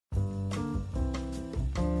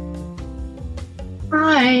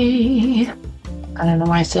Hi. I don't know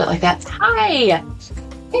why I said it like that. Hi.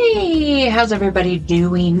 Hey, how's everybody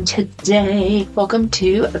doing today? Welcome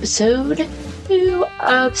to episode 2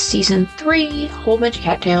 of season 3, Whole Bunch of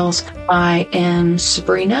Cattails. I am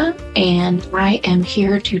Sabrina, and I am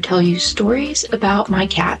here to tell you stories about my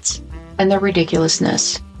cats and their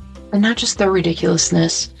ridiculousness. And not just their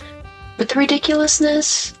ridiculousness, but the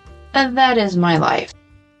ridiculousness that is my life.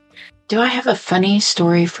 Do I have a funny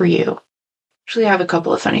story for you? Actually, I have a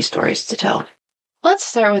couple of funny stories to tell. Let's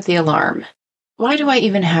start with the alarm. Why do I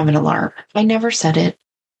even have an alarm? I never set it,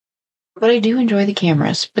 but I do enjoy the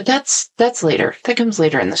cameras. But that's later. That comes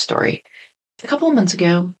later in the story. A couple of months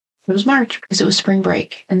ago, it was March because it was spring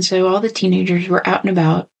break, and so all the teenagers were out and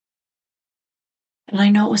about. And I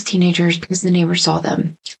know it was teenagers because the neighbors saw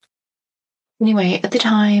them. Anyway, at the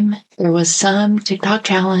time, there was some TikTok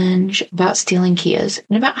challenge about stealing Kias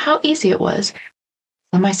and about how easy it was.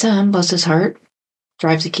 And my son, bless his heart,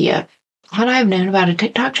 drives a Kia. Had I have known about a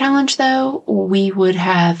TikTok challenge, though, we would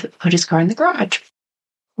have put his car in the garage.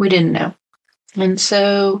 We didn't know. And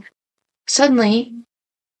so suddenly,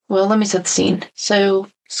 well, let me set the scene. So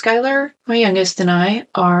Skylar, my youngest, and I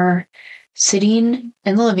are sitting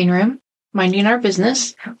in the living room, minding our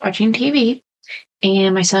business, watching TV.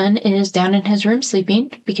 And my son is down in his room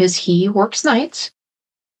sleeping because he works nights.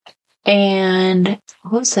 And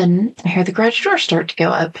all of a sudden, I hear the garage door start to go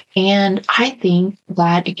up. And I think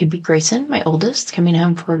that it could be Grayson, my oldest, coming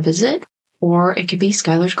home for a visit. Or it could be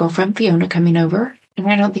Skylar's girlfriend, Fiona, coming over. And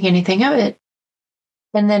I don't think anything of it.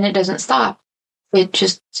 And then it doesn't stop. It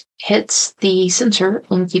just hits the sensor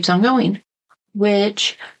and keeps on going.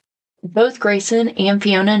 Which both Grayson and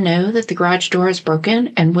Fiona know that the garage door is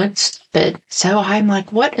broken and would stop it. So I'm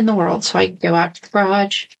like, what in the world? So I go out to the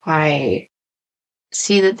garage. I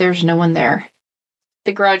see that there's no one there.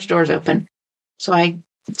 The garage door's open. So I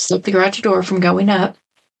stop the garage door from going up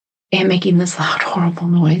and making this loud, horrible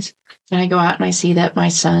noise. And I go out and I see that my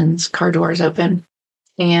son's car door is open.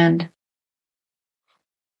 And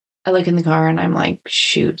I look in the car and I'm like,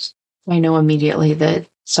 shoot. I know immediately that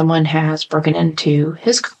someone has broken into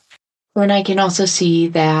his car. And I can also see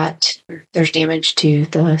that there's damage to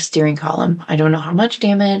the steering column. I don't know how much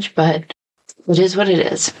damage, but it is what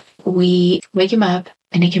it is. We wake him up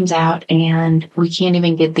and he comes out and we can't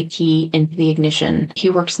even get the key into the ignition.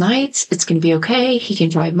 He works nights. It's going to be okay. He can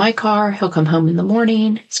drive my car. He'll come home in the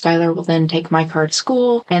morning. Skylar will then take my car to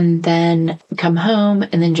school and then come home,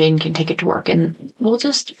 and then Jaden can take it to work. And we'll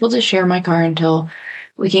just share my car until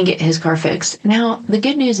we can get his car fixed. Now, the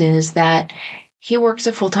good news is that he works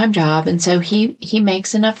a full-time job, and so he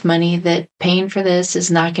makes enough money that paying for this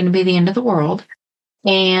is not going to be the end of the world.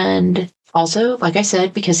 And also, like I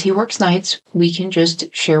said, because he works nights, we can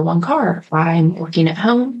just share one car. I'm working at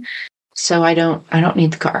home, so I don't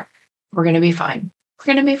need the car. We're going to be fine.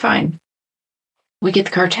 We're going to be fine. We get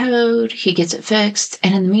the car towed, he gets it fixed,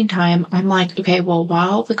 and in the meantime, I'm like, okay, well,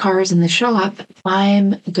 while the car is in the shop,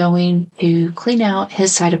 I'm going to clean out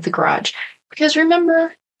his side of the garage. Because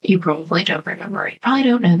remember, you probably don't remember. You probably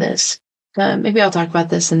don't know this. Maybe I'll talk about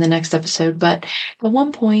this in the next episode. But at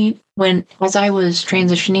one point, as I was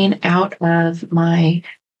transitioning out of my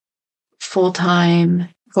full-time,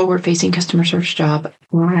 forward-facing customer service job,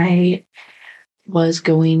 I was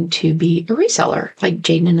going to be a reseller. Like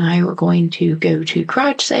Jaden and I were going to go to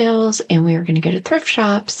garage sales, and we were going to go to thrift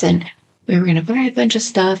shops, and we were going to buy a bunch of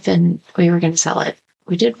stuff, and we were going to sell it.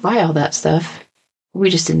 We did buy all that stuff. We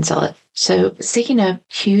just didn't sell it. So it's taking up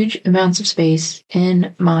huge amounts of space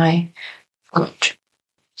in my garage.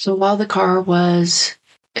 So while the car was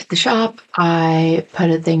at the shop, I put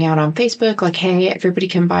a thing out on Facebook like, hey, everybody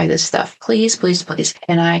can buy this stuff. Please, please, please.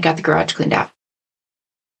 And I got the garage cleaned out.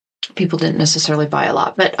 People didn't necessarily buy a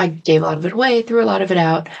lot, but I gave a lot of it away, threw a lot of it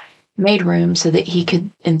out, made room so that he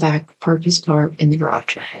could, in fact, park his car in the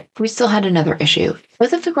garage. We still had another issue.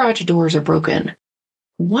 Both of the garage doors are broken.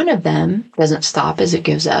 One of them doesn't stop as it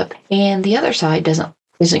goes up, and the other side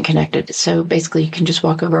isn't connected. So basically, you can just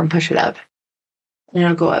walk over and push it up, and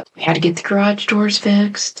it'll go up. We had to get the garage doors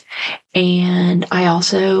fixed, and I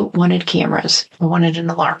also wanted cameras. I wanted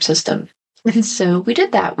an alarm system, and so we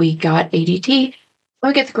did that. We got ADT.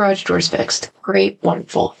 We get the garage doors fixed. Great,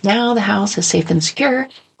 wonderful. Now the house is safe and secure.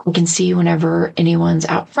 We can see whenever anyone's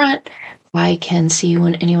out front. I can see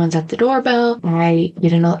when anyone's at the doorbell. I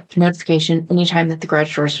get a notification anytime that the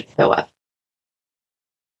garage doors go up.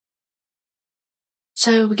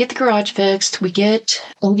 So we get the garage fixed. We get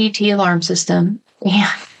ADT alarm system. And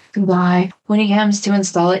the guy, when he comes to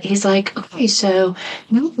install it, he's like, okay, so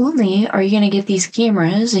not only are you going to get these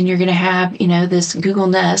cameras and you're going to have, this Google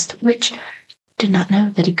Nest, which did not know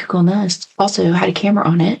that a Google Nest also had a camera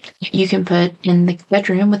on it you can put in the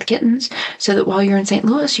bedroom with the kittens so that while you're in St.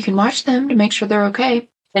 Louis, you can watch them to make sure they're okay.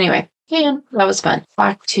 Anyway, and that was fun.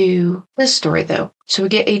 Back to this story, though. So we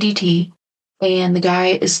get ADT, and the guy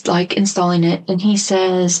is like installing it, and he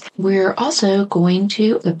says, we're also going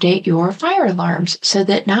to update your fire alarms so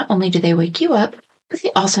that not only do they wake you up, but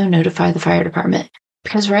they also notify the fire department.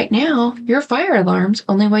 Because right now, your fire alarms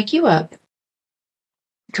only wake you up.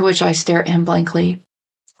 To which I stare at him blankly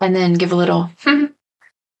and then give a little, and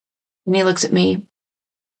he looks at me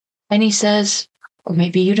and he says, or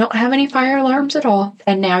maybe you don't have any fire alarms at all,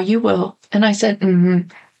 and now you will. And I said,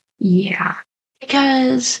 yeah.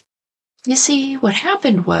 Because, you see, what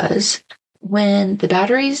happened was when the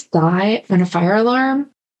batteries die on a fire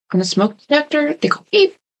alarm, on a smoke detector, they go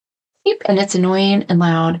beep, beep, and it's annoying and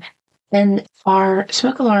loud. And our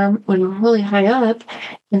smoke alarm was really high up,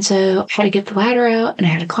 and so I had to get the ladder out, and I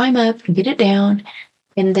had to climb up and get it down.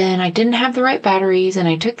 And then I didn't have the right batteries, and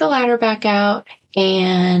I took the ladder back out,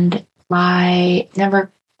 and I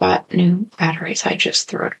never bought new batteries. I just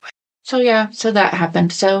threw it away. So yeah, so that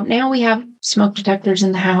happened. So now we have smoke detectors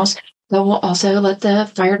in the house that will also let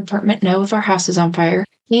the fire department know if our house is on fire.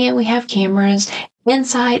 And we have cameras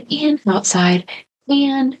inside and outside.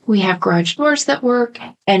 And we have garage doors that work.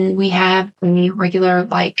 And we have a regular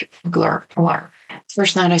alarm.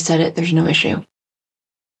 First night I set it, there's no issue.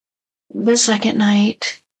 The second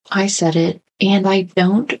night I set it, and I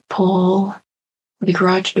don't pull the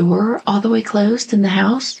garage door all the way closed in the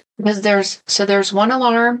house because there's one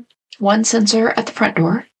alarm, one sensor at the front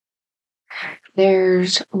door.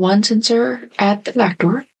 There's one sensor at the back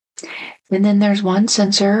door. And then there's one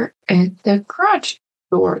sensor at the garage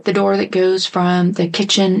door, the door that goes from the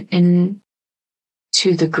kitchen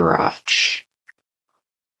into the garage.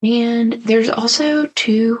 And there's also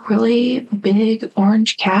two really big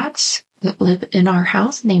orange cats that live in our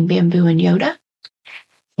house named Bamboo and Yoda.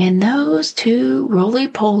 And those two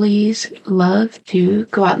roly-polies love to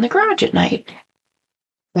go out in the garage at night.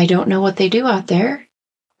 I don't know what they do out there.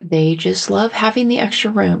 They just love having the extra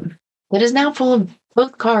room. It is now full of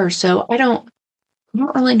both cars, so I don't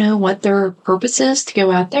really know what their purpose is to go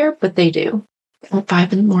out there, but they do. At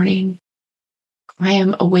 5 a.m, I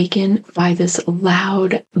am awakened by this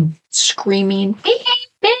loud screaming, beep,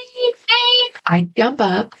 beep, beep. I jump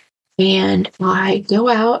up and I go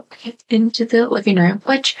out into the living room,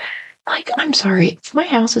 which, I'm sorry, if my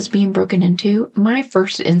house is being broken into, my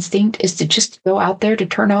first instinct is to just go out there to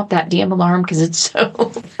turn off that damn alarm because it's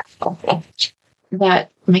so loud.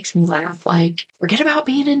 That makes me laugh. Forget about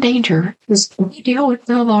being in danger. Just deal with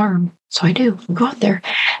the alarm. So I do. I go out there,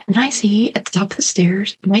 and I see at the top of the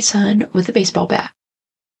stairs my son with a baseball bat.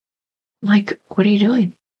 I'm like, what are you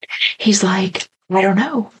doing? He's like, I don't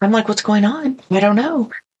know. I'm like, what's going on? I don't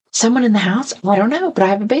know. Someone in the house? I don't know, but I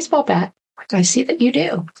have a baseball bat. I see that you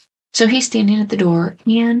do. So he's standing at the door,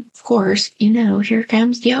 and of course, here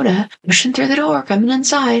comes Yoda pushing through the door, coming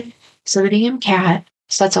inside. So the damn cat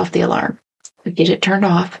sets off the alarm. I get it turned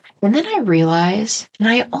off. And then I realize, and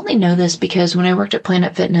I only know this because when I worked at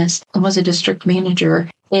Planet Fitness and was a district manager,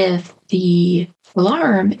 if the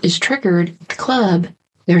alarm is triggered at the club,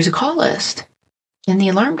 there's a call list. And the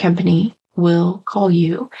alarm company will call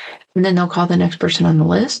you, and then they'll call the next person on the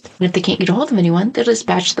list. And if they can't get a hold of anyone, they'll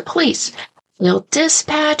dispatch the police. They'll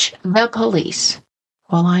dispatch the police.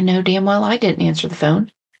 Well, I know damn well I didn't answer the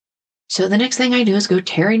phone. So the next thing I do is go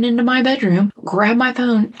tearing into my bedroom, grab my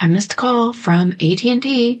phone. I missed a call from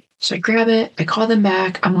AT&T. So I grab it. I call them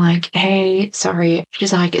back. I'm like, hey, sorry.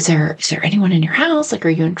 She's like, is there anyone in your house? Are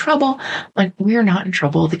you in trouble? I'm like, we're not in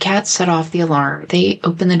trouble. The cats set off the alarm. They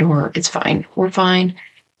opened the door. It's fine. We're fine.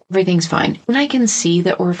 Everything's fine. And I can see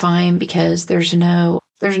that we're fine because there's no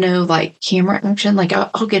camera action.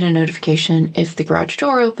 I'll get a notification if the garage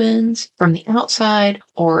door opens from the outside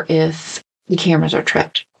or if the cameras are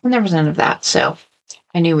tripped. And there was none of that, so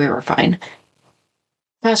I knew we were fine.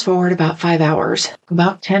 Fast forward about 5 hours.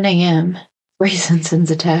 About 10 a.m., Grayson sends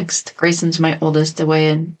a text. Grayson's my oldest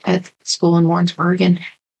away at school in Warrensburg, and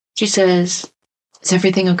she says, is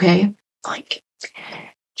everything okay?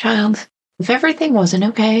 Child, if everything wasn't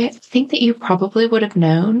okay, I think that you probably would have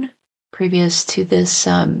known previous to this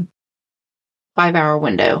 5-hour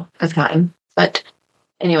window of time. But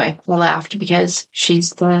anyway, I laughed because she's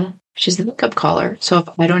the backup caller. So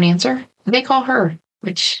if I don't answer, they call her,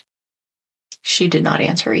 which she did not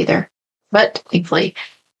answer either. But thankfully,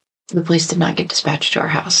 the police did not get dispatched to our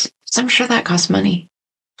house. So I'm sure that costs money.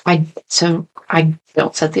 So I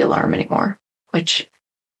don't set the alarm anymore, which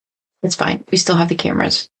it's fine. We still have the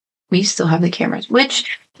cameras.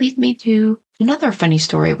 Which leads me to another funny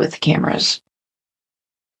story with the cameras.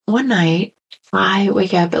 One night, I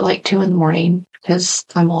wake up at like 2 in the morning because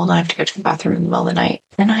I'm old and I have to go to the bathroom in the middle of the night.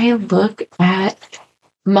 And I look at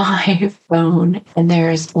my phone and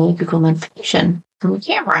there's a Google notification from a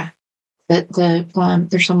camera that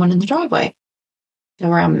there's someone in the driveway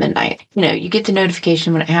around midnight. You get the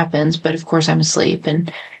notification when it happens, but of course I'm asleep.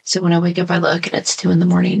 And so when I wake up, I look and it's 2 in the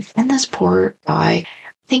morning. And this poor guy,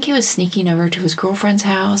 I think he was sneaking over to his girlfriend's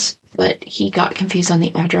house, but he got confused on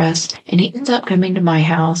the address and he ends up coming to my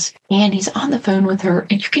house and he's on the phone with her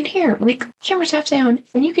and you can hear, like, camera's half down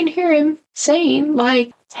and you can hear him saying,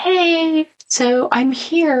 like, hey, so I'm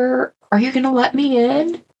here. Are you going to let me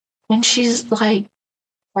in? And she's like,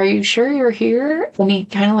 are you sure you're here? And he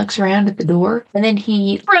kind of looks around at the door and then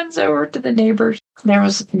he runs over to the neighbors. There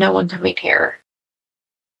was no one coming here.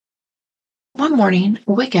 One morning,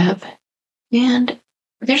 I wake up and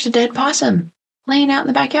there's a dead possum laying out in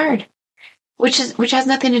the backyard, which has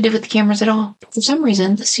nothing to do with the cameras at all. For some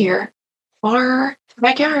reason, this year, our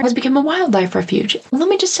backyard has become a wildlife refuge. And let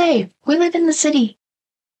me just say, we live in the city.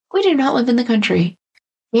 We do not live in the country.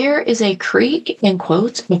 There is a creek, in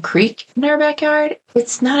quotes, a creek in our backyard.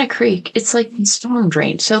 It's not a creek. It's like a storm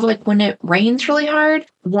drain. So like when it rains really hard,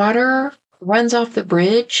 water runs off the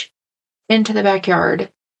bridge into the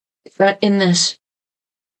backyard. But in this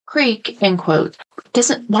creek, in quotes,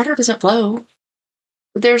 water doesn't flow.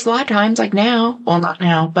 There's a lot of times, like now, well, not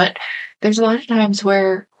now, but there's a lot of times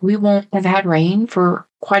where we won't have had rain for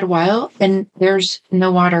quite a while and there's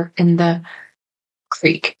no water in the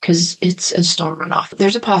creek because it's a storm runoff.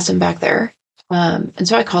 There's a possum back there. And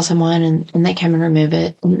so I call someone and they come and remove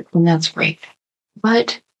it and that's great.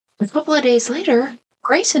 But a couple of days later,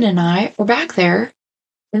 Grayson and I are back there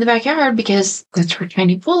in the backyard because that's where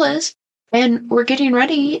Tiny Pool is. And we're getting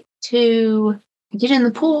ready to get in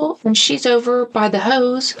the pool and she's over by the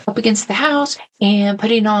hose up against the house and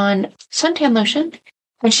putting on suntan lotion.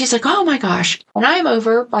 And she's like, oh my gosh. And I'm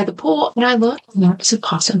over by the pool and I look and there's a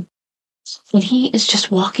possum. And he is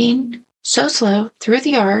just walking so slow through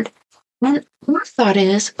the yard. And my thought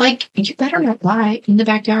is, like, you better not lie in the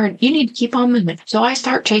backyard. You need to keep on moving. So I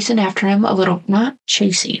start chasing after him a little, not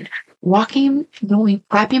chasing, walking, going,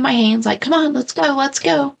 clapping my hands like, come on, let's go, let's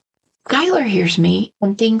go. Skylar hears me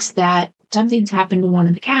and thinks that something's happened to one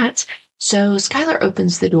of the cats. So Skylar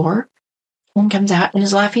opens the door and comes out and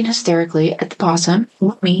is laughing hysterically at the possum,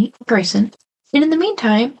 me, Grayson. And in the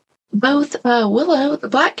meantime, both Willow, the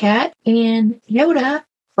black cat, and Yoda,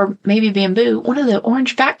 or maybe Bamboo, one of the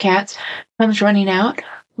orange fat cats, comes running out.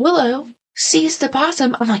 Willow sees the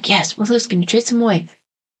possum. I'm like, yes, Willow's going to chase him away.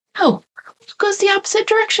 Oh, goes the opposite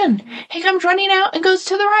direction. He comes running out and goes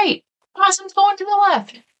to the right. Possum's going to the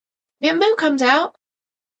left. Bamboo comes out.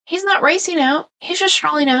 He's not racing out. He's just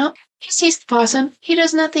strolling out. He sees the possum. He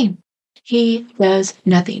does nothing. He does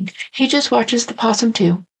nothing. He just watches the possum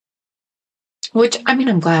too. Which, I mean,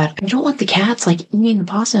 I'm glad. I don't want the cats, like, eating the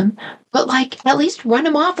possum, but, like, at least run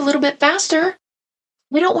him off a little bit faster.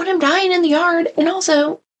 We don't want him dying in the yard. And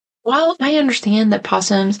also, while I understand that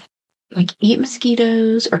possums, like, eat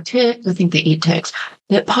mosquitoes or ticks, I think they eat ticks,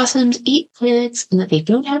 that possums eat ticks and that they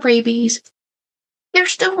don't have rabies, they're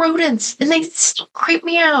still rodents and they still creep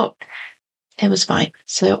me out. It was fine.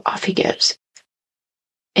 So off he goes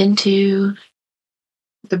into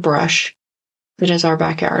the brush that is our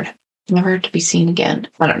backyard. Never to be seen again.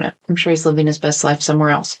 I don't know. I'm sure he's living his best life somewhere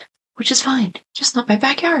else, which is fine. Just not my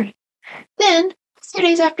backyard. Then, a few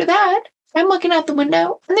days after that, I'm looking out the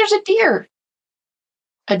window and there's a deer.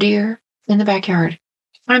 A deer in the backyard.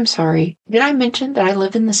 I'm sorry. Did I mention that I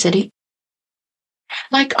live in the city?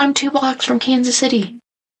 Like, I'm 2 blocks from Kansas City.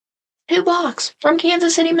 2 blocks from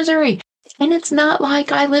Kansas City, Missouri. And it's not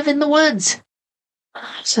like I live in the woods.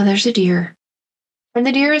 So there's a deer. And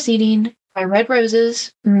the deer is eating my red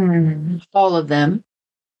roses, all of them.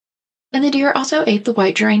 And the deer also ate the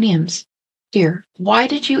white geraniums. Deer, why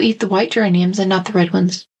did you eat the white geraniums and not the red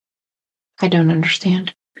ones? I don't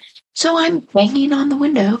understand. So I'm banging on the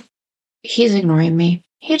window. He's ignoring me.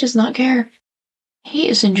 He does not care. He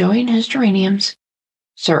is enjoying his geraniums.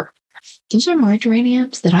 Sir, these are my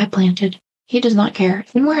geraniums that I planted. He does not care.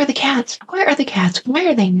 And where are the cats? Where are the cats? Why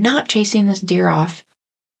are they not chasing this deer off?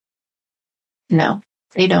 No.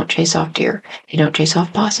 They don't chase off deer. They don't chase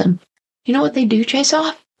off possum. You know what they do chase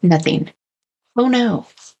off? Nothing. Oh no.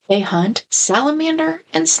 They hunt salamander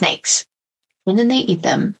and snakes. And then they eat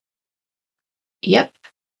them. Yep.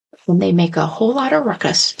 And they make a whole lot of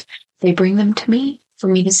ruckus. They bring them to me for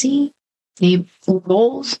me to see. They eat the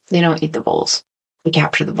voles. They don't eat the voles. They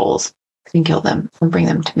capture the voles and kill them and bring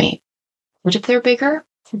them to me. But if they're bigger,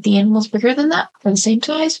 if the animal's bigger than that, or the same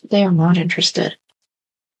size, they are not interested.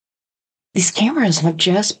 these cameras have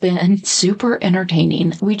just been super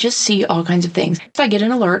entertaining. We just see all kinds of things. If I get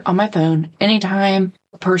an alert on my phone anytime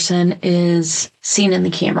a person is seen in the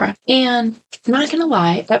camera. And I'm not going to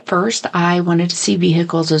lie, at first I wanted to see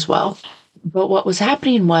vehicles as well. But what was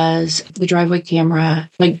happening was the driveway camera,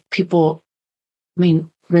 like people, I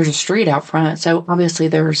mean, there's a street out front, so obviously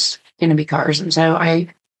there's going to be cars. And so I'm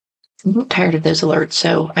tired of those alerts,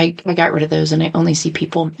 so I got rid of those, and I only see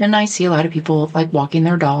people. And I see a lot of people like walking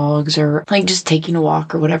their dogs or like just taking a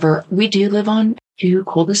walk or whatever. We do live on 2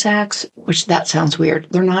 cul-de-sacs, which that sounds weird.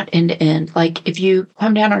 They're not end to end. Like if you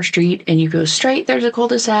come down our street and you go straight, there's a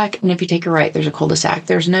cul-de-sac, and if you take a right, there's a cul-de-sac.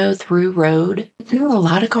 There's no through road. There are a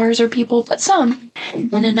lot of cars or people, but some,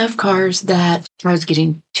 and enough cars that I was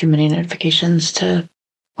getting too many notifications to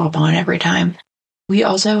pop on every time. We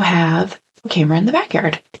also have a camera in the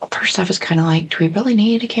backyard. First, I was kind of like, do we really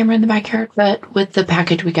need a camera in the backyard? But with the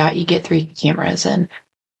package we got, you get 3 cameras, and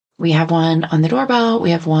we have one on the doorbell,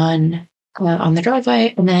 we have one on the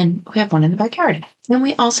driveway, and then we have one in the backyard. Then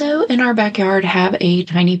we also, in our backyard, have a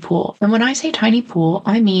tiny pool. And when I say tiny pool,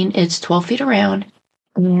 I mean it's 12 feet around,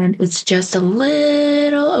 and it's just a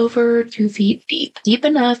little over 2 feet deep. Deep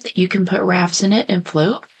enough that you can put rafts in it and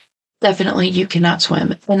float. Definitely you cannot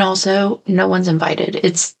swim. And also, no one's invited.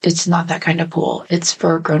 It's not that kind of pool. It's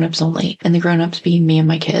for grown-ups only. And the grown-ups being me and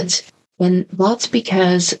my kids. And that's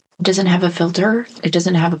because it doesn't have a filter. It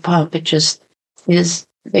doesn't have a pump. It just is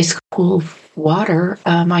basically cool water.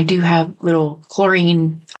 I do have little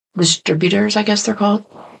chlorine distributors, I guess they're called,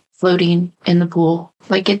 floating in the pool.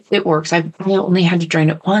 Like it works. I only had to drain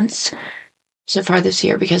it once so far this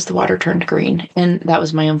year because the water turned green. And that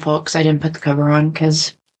was my own fault because I didn't put the cover on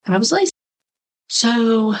because I was lazy.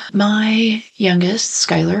 So my youngest,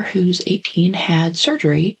 Skylar, who's 18, had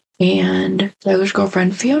surgery, and Skylar's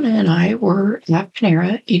girlfriend, Fiona, and I were at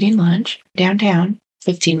Panera eating lunch downtown,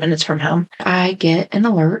 15 minutes from home. I get an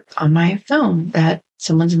alert on my phone that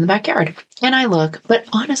someone's in the backyard, and I look, but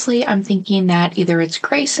honestly, I'm thinking that either it's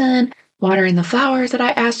Grayson watering the flowers that I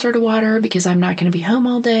asked her to water because I'm not going to be home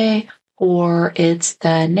all day, or it's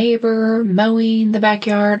the neighbor mowing the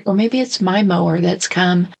backyard, or maybe it's my mower that's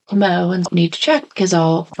come to mow and need to check because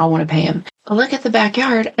I'll want to pay him. I look at the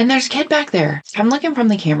backyard and there's a kid back there. I'm looking from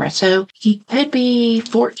the camera, so he could be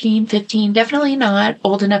 14, 15, definitely not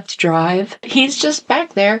old enough to drive. He's just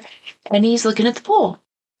back there and he's looking at the pool.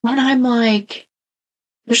 And I'm like,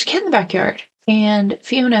 there's a kid in the backyard. And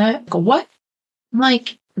Fiona, go, what? I'm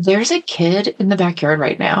like, there's a kid in the backyard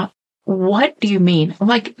right now. What do you mean? I'm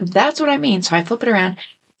like, that's what I mean. So I flip it around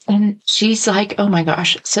and she's like, oh my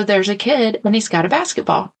gosh. So there's a kid and he's got a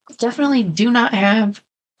basketball. Definitely do not have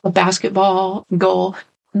a basketball goal.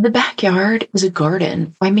 The backyard is a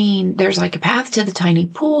garden. I mean, there's like a path to the tiny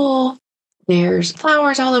pool. There's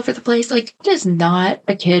flowers all over the place. Like, it is not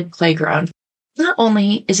a kid playground. Not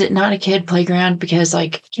only is it not a kid playground because,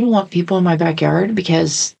 like, I don't want people in my backyard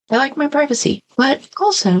because I like my privacy, but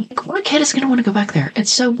also, like, what kid is going to want to go back there?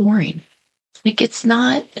 It's so boring. Like, it's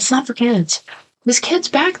not for kids. This kid's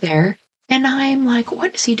back there, and I'm like,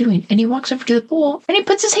 what is he doing? And he walks over to the pool, and he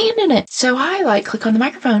puts his hand in it. So I, like, click on the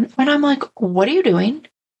microphone, and I'm like, what are you doing?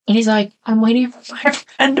 And he's like, I'm waiting for my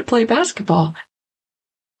friend to play basketball.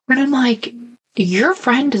 And I'm like, your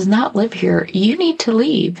friend does not live here. You need to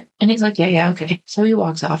leave. And he's like, yeah, okay. So he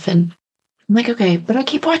walks off and I'm like, okay, but I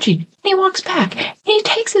keep watching. And he walks back and he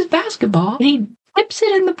takes his basketball and he dips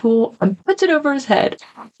it in the pool and puts it over his head.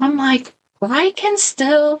 I'm like, I can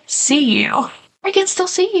still see you. I can still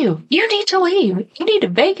see you. You need to leave. You need to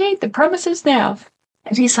vacate the premises now.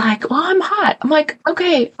 And he's like, well, I'm hot. I'm like,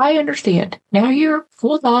 okay, I understand. Now you're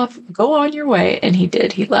cooled off. Go on your way. And he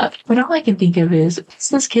did. He left. But all I can think of is, what's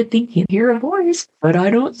this kid thinking? I hear a voice, but I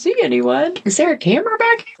don't see anyone. Is there a camera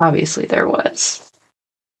back? Obviously there was.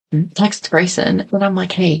 Text Grayson. And I'm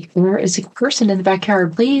like, hey, there is a person in the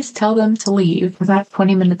backyard. Please tell them to leave. About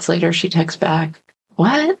 20 minutes later, she texts back,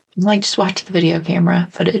 what? I'm like, just watch the video camera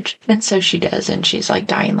footage. And so she does. And she's like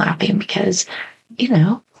dying laughing because, you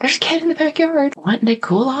know, there's a kid in the backyard wanting to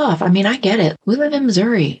cool off. I mean, I get it. We live in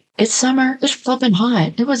Missouri. It's summer. It's flipping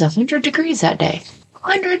hot. It was 100 degrees that day.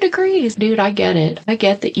 100 degrees. Dude, I get it. I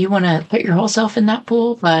get that you want to put your whole self in that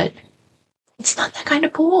pool, but it's not that kind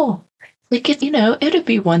of pool. Like, it'd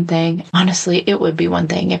be one thing. Honestly, it would be one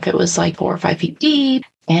thing if it was like 4 or 5 feet deep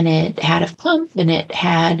and it had a pump and it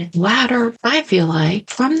had ladder. I feel like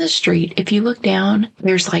from the street, if you look down,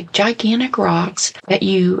 there's like gigantic rocks that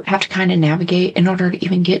you have to kind of navigate in order to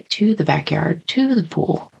even get to the backyard, to the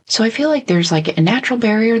pool. So I feel like there's like a natural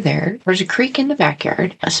barrier there. There's a creek in the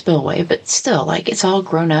backyard, a spillway, but still, like, it's all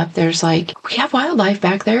grown up. There's like, we have wildlife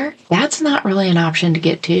back there. That's not really an option to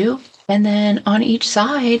get to. And then on each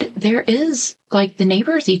side, there is like the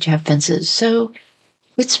neighbors each have fences. So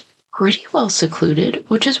it's pretty well secluded,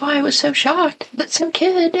 which is why I was so shocked that some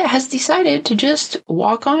kid has decided to just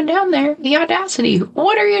walk on down there. The audacity.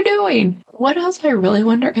 What are you doing? What else I really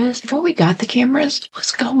wonder is, before we got the cameras,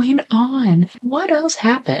 what's going on? What else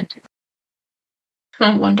happened?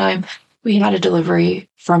 One time we had a delivery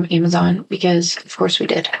from Amazon because, of course, we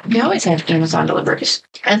did. We always have Amazon deliveries.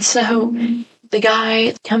 And so the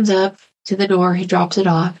guy comes up to the door, he drops it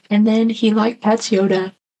off, and then he like pets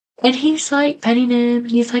Yoda. And he's like petting him.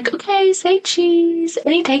 He's like, okay, say cheese.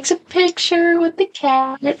 And he takes a picture with the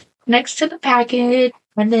cat next to the package.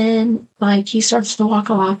 And then like he starts to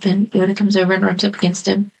walk off and Yoda comes over and rubs up against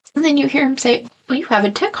him. And then you hear him say, well, you have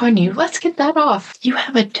a tick on you. Let's get that off. You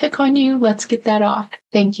have a tick on you. Let's get that off.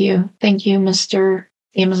 Thank you. Thank you, Mr.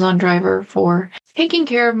 Amazon driver, for taking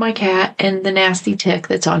care of my cat and the nasty tick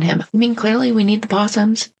that's on him. I mean, clearly we need the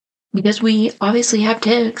possums because we obviously have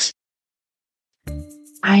ticks.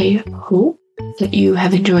 I hope that you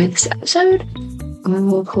have enjoyed this episode.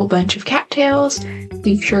 A whole bunch of cattails.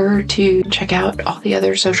 Be sure to check out all the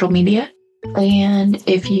other social media. And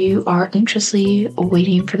if you are anxiously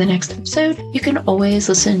waiting for the next episode, you can always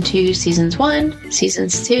listen to seasons 1,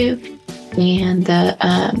 seasons 2, and the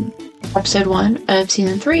episode 1 of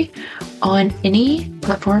season 3 on any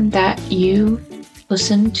platform that you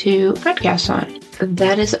listen to podcasts on.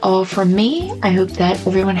 That is all from me. I hope that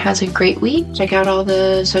everyone has a great week. Check out all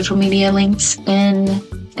the social media links in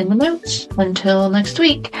the notes. Until next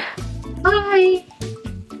week. Bye!